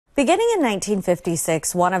Beginning in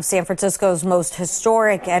 1956, one of San Francisco's most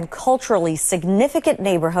historic and culturally significant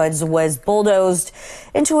neighborhoods was bulldozed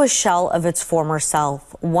into a shell of its former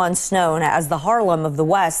self. Once known as the Harlem of the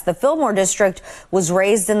West, the Fillmore district was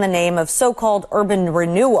raised in the name of so-called urban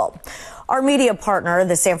renewal. Our media partner,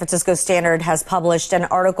 the San Francisco Standard, has published an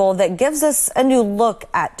article that gives us a new look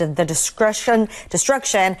at the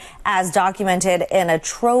destruction as documented in a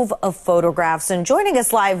trove of photographs. And joining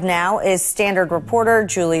us live now is Standard reporter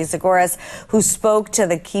Julie Zagoras, who spoke to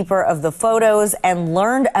the keeper of the photos and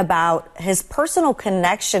learned about his personal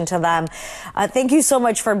connection to them. Thank you so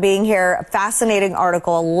much for being here. Fascinating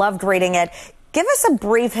article. Loved reading it. Give us a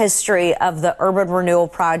brief history of the urban renewal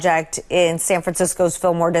project in San Francisco's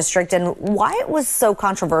Fillmore district and why it was so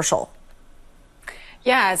controversial.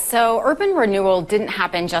 Yeah, so urban renewal didn't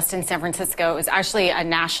happen just in San Francisco. It was actually a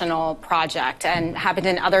national project and happened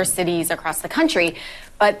in other cities across the country.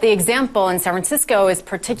 But the example in San Francisco is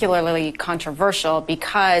particularly controversial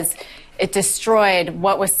because it destroyed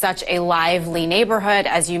what was such a lively neighborhood.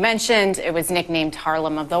 As you mentioned, it was nicknamed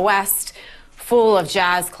Harlem of the West, full of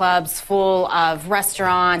jazz clubs, full of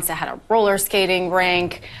restaurants. It had a roller skating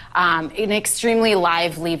rink, an extremely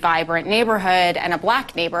lively, vibrant neighborhood, and a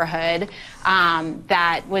black neighborhood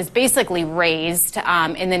that was basically raised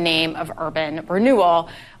in the name of urban renewal,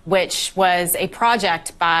 which was a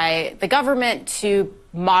project by the government to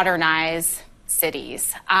modernize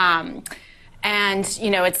cities. And, you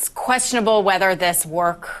know, it's questionable whether this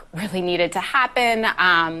work really needed to happen.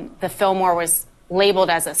 The Fillmore was labeled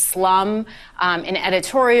as a slum in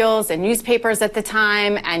editorials and newspapers at the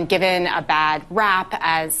time and given a bad rap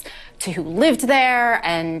as to who lived there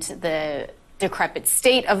and the decrepit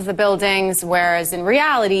state of the buildings, whereas in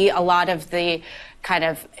reality, a lot of the kind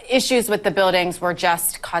of issues with the buildings were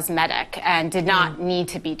just cosmetic and did not need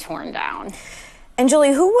to be torn down. And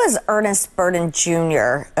Julie, who was Ernest Burden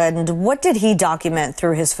Jr. and what did he document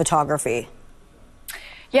through his photography?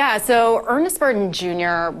 Yeah, so Ernest Burden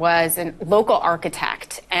Jr. was a local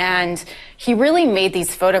architect, and he really made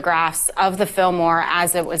these photographs of the Fillmore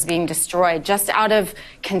as it was being destroyed just out of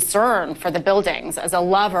concern for the buildings. As a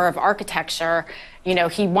lover of architecture, you know,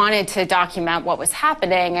 he wanted to document what was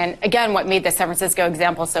happening. And again, what made the San Francisco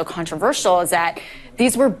example so controversial is that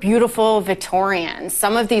these were beautiful Victorians.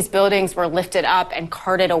 Some of these buildings were lifted up and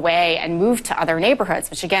carted away and moved to other neighborhoods,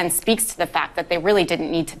 which again speaks to the fact that they really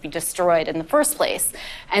didn't need to be destroyed in the first place.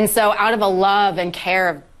 And so out of a love and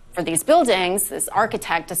care for these buildings, this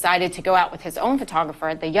architect decided to go out with his own photographer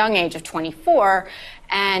at the young age of 24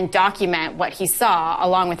 and document what he saw,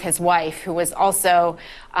 along with his wife, who was also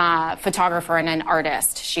a photographer and an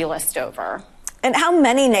artist, Sheila Stover. And how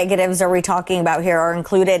many negatives are we talking about here are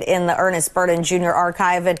included in the Ernest Burden Jr.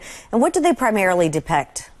 archive, and what do they primarily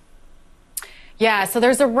depict? Yeah, so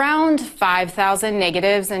there's around 5,000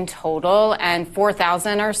 negatives in total, and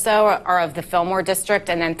 4,000 or so are of the Fillmore district,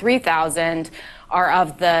 and then 3,000 are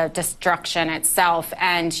of the destruction itself.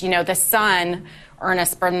 And, you know, the son,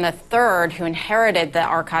 Ernest Burden III, who inherited the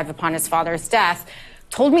archive upon his father's death,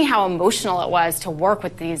 told me how emotional it was to work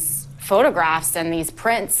with these photographs and these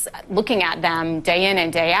prints, looking at them day in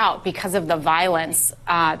and day out because of the violence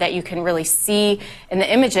that you can really see in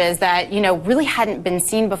the images that, you know, really hadn't been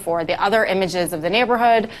seen before. The other images of the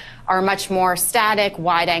neighborhood are much more static,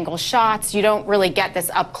 wide-angle shots. You don't really get this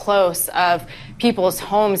up close of people's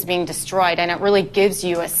homes being destroyed, and it really gives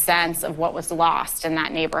you a sense of what was lost in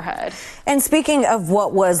that neighborhood. And speaking of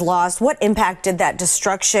what was lost, what impact did that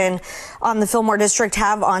destruction on the Fillmore district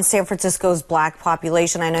have on San Francisco's black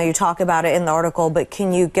population? I know you talk about it in the article, but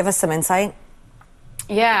can you give us some insight?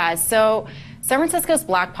 Yeah, so San Francisco's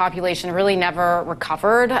black population really never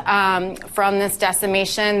recovered from this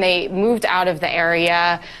decimation. They moved out of the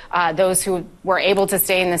area. Those who were able to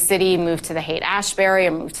stay in the city moved to the Haight-Ashbury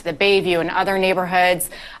or moved to the Bayview and other neighborhoods.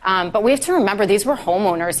 But we have to remember these were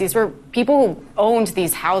homeowners. These were people who owned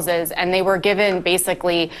these houses, and they were given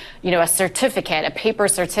basically, you know, a certificate, a paper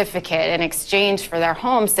certificate in exchange for their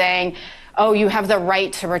home saying, oh, you have the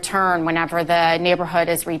right to return whenever the neighborhood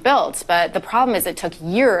is rebuilt. But the problem is it took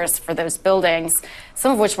years for those buildings,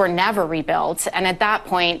 some of which were never rebuilt. And at that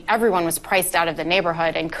point, everyone was priced out of the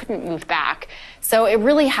neighborhood and couldn't move back. So it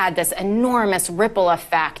really had this enormous ripple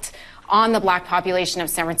effect on the black population of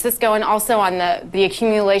San Francisco and also on the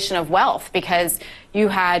accumulation of wealth, because you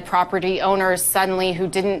had property owners suddenly who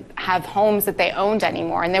didn't have homes that they owned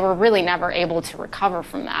anymore, and they were really never able to recover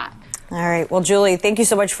from that. All right. Well, Julie, thank you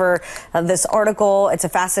so much for this article. It's a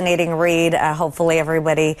fascinating read. Hopefully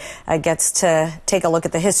everybody gets to take a look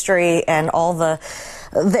at the history and all the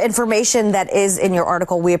information that is in your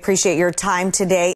article. We appreciate your time today.